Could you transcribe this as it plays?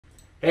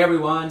Hey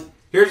everyone,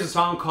 here's a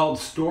song called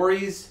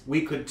Stories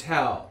We Could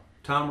Tell.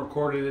 Tom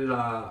recorded it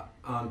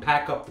on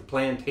Pack Up the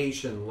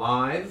Plantation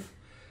Live,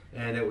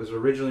 and it was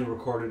originally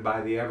recorded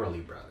by the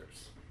Everly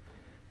Brothers.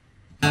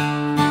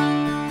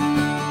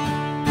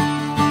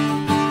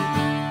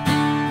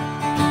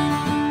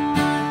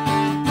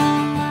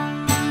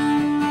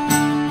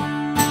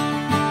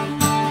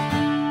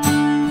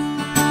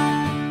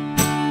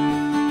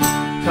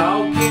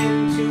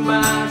 Talking to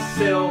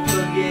myself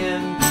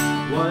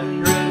again,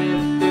 wondering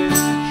if this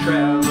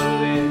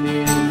traveling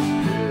is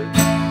good.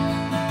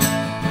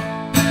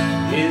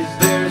 Is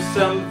there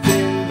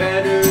something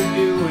better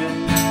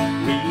doing?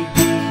 We'd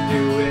be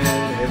doing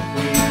if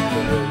we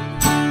could.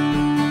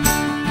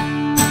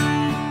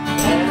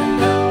 And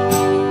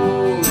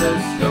oh, the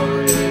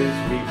stories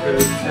we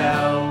could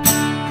tell.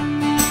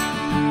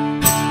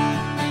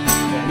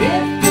 And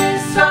if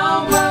this all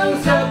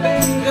blows up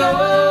and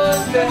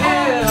goes to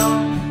hell,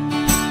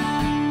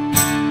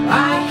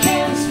 I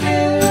can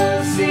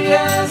still see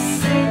us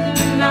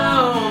sitting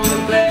on the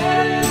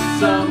bed in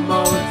some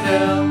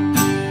motel,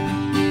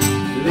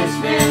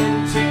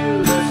 listening to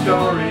the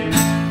stories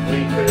we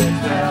could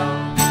tell.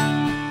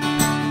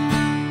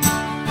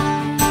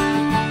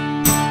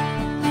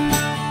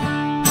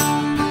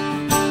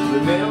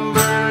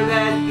 Remember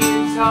that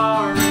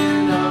guitar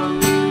in a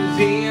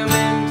museum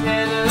in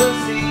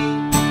Tennessee,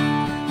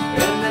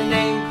 and the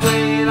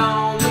nameplate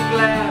on the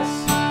glass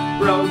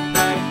wrote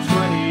back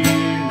 20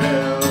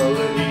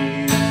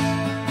 melodies,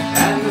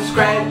 and the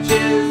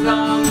scratches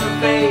on the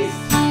face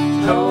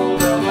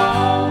told of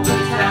all the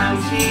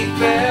times he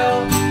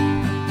fell,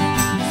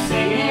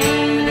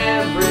 singing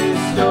every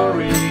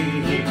story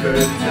he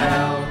could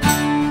tell.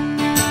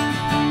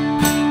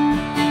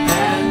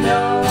 And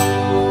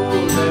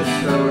oh, the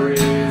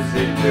stories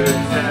he could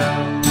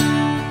tell.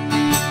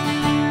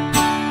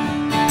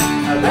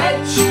 I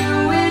bet you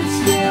it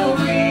still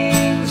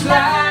rings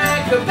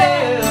like a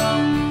bell,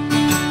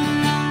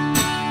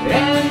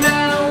 and I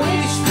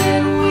wish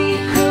that we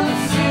could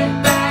sit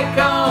back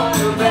on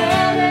the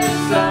bed in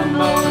some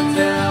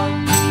motel,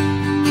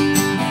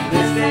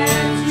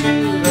 listening to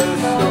the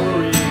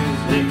stories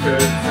we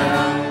could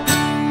tell.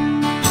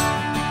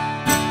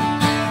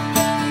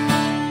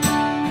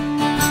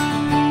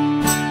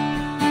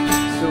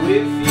 So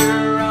if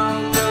you're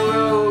on the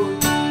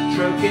road,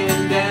 trucking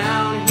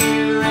down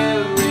here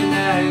every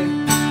night,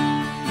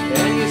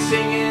 and you're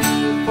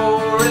singing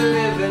for a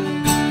living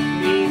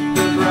neath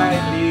the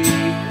brightly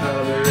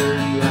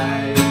colored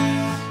lights,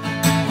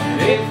 and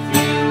if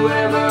you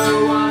ever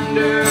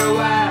wonder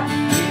why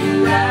you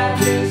ride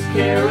this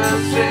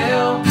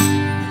carousel,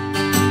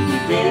 you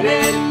did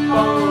it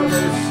for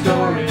the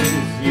stories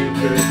you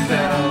could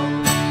tell.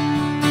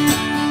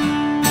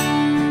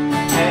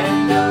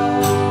 And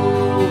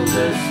oh,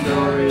 the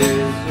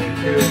stories we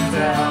could